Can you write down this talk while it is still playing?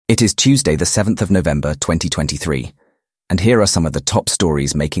It is Tuesday, the 7th of November, 2023, and here are some of the top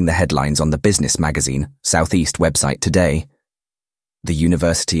stories making the headlines on the business magazine Southeast website today. The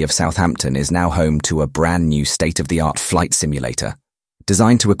University of Southampton is now home to a brand new state-of-the-art flight simulator,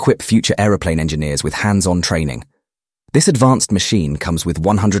 designed to equip future aeroplane engineers with hands-on training. This advanced machine comes with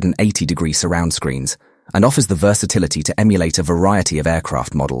 180-degree surround screens and offers the versatility to emulate a variety of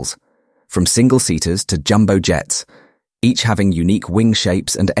aircraft models, from single-seaters to jumbo jets, each having unique wing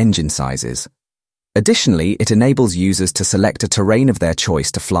shapes and engine sizes. Additionally, it enables users to select a terrain of their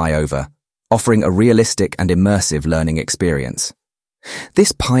choice to fly over, offering a realistic and immersive learning experience.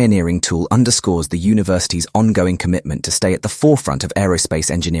 This pioneering tool underscores the university's ongoing commitment to stay at the forefront of aerospace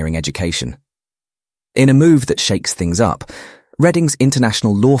engineering education. In a move that shakes things up, Reading's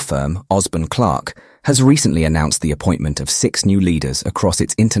international law firm, Osborne Clarke, has recently announced the appointment of 6 new leaders across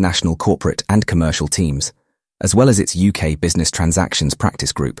its international corporate and commercial teams, as well as its UK business transactions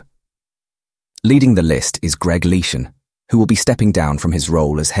practice group. Leading the list is Greg Leyshon, who will be stepping down from his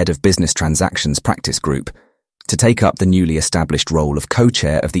role as head of business transactions practice group to take up the newly established role of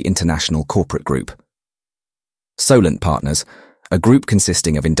co-chair of the international corporate group. Solent Partners, a group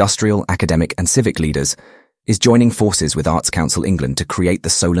consisting of industrial, academic and civic leaders, is joining forces with Arts Council England to create the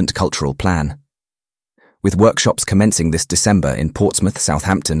Solent Cultural Plan. With workshops commencing this December in Portsmouth,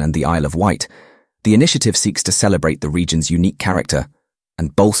 Southampton and the Isle of Wight, the initiative seeks to celebrate the region's unique character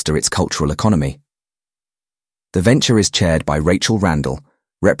and bolster its cultural economy. The venture is chaired by Rachel Randall,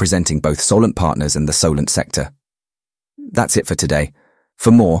 representing both Solent Partners and the Solent sector. That's it for today. For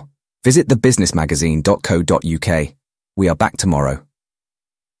more, visit thebusinessmagazine.co.uk. We are back tomorrow.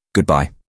 Goodbye.